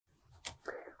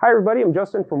Hi everybody, I'm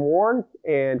Justin from Warren,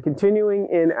 and continuing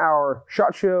in our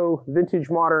SHOT Show Vintage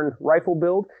Modern Rifle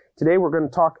build, today we're going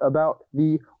to talk about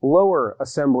the lower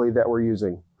assembly that we're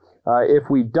using.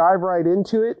 If we dive right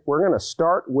into it, we're going to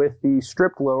start with the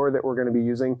stripped lower that we're going to be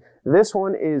using. This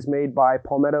one is made by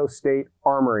Palmetto State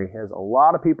Armory. As a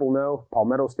lot of people know,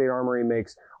 Palmetto State Armory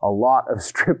makes a lot of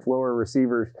stripped lower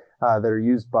receivers that are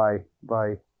used by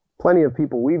plenty of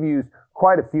people. We've used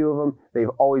quite a few of them. They've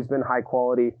always been high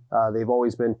quality. They've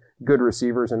always been good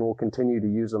receivers, and we'll continue to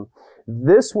use them.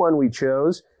 This one we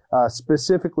chose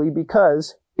specifically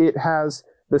because it has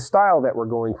the style that we're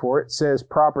going for. It says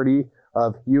property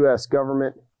of U.S.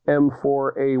 government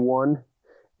M4A1.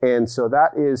 And so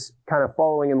that is kind of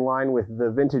following in line with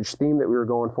the vintage theme that we were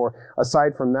going for.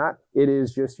 Aside from that, it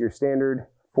is just your standard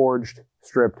forged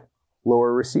stripped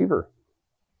lower receiver.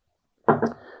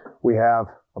 We have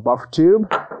a buffer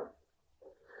tube.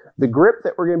 The grip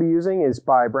that we're going to be using is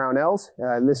by Brownells,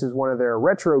 and this is one of their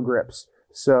retro grips.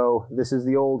 So this is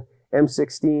the old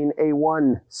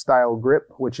M16A1 style grip,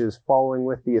 which is following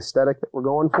with the aesthetic that we're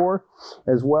going for,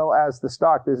 as well as the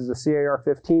stock. This is a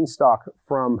AR-15 stock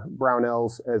from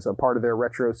Brownells as a part of their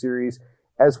retro series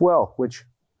as well, which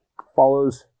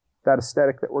follows that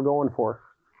aesthetic that we're going for.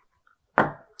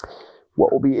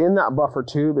 What will be in that buffer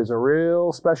tube is a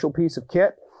real special piece of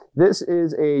kit. This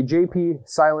is a JP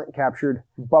silent captured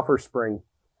buffer spring.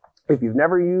 If you've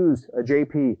never used a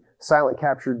JP silent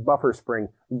captured buffer spring,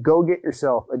 go get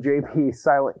yourself a JP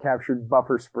silent captured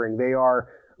buffer spring. They are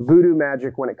voodoo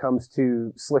magic when it comes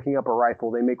to slicking up a rifle.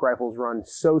 They make rifles run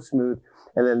so smooth.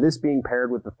 And then this being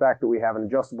paired with the fact that we have an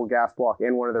adjustable gas block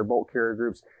and one of their bolt carrier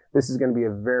groups, this is going to be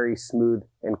a very smooth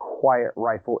and quiet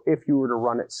rifle if you were to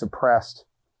run it suppressed.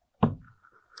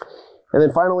 And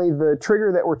then finally, the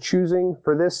trigger that we're choosing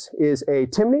for this is a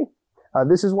Timney.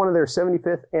 This is one of their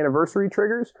 75th anniversary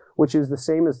triggers, which is the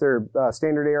same as their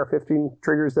standard AR-15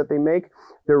 triggers that they make.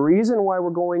 The reason why we're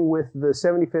going with the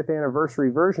 75th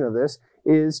anniversary version of this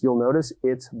is, you'll notice,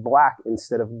 it's black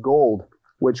instead of gold,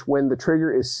 which when the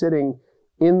trigger is sitting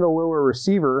in the lower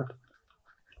receiver,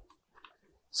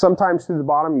 sometimes through the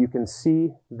bottom you can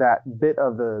see that bit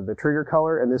of the trigger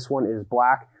color, and this one is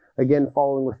black. Again,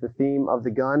 following with the theme of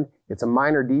the gun. It's a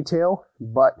minor detail,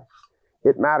 but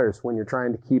it matters when you're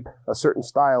trying to keep a certain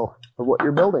style of what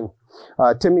you're building.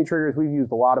 Timney triggers, we've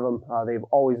used a lot of them. They've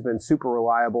always been super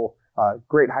reliable,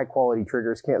 great high quality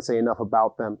triggers. Can't say enough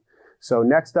about them. So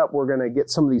next up, we're going to get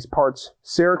some of these parts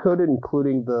Cerakoted,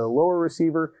 including the lower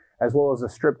receiver, as well as the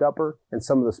stripped upper and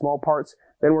some of the small parts.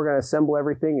 Then we're going to assemble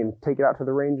everything and take it out to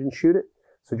the range and shoot it.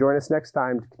 So join us next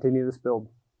time to continue this build.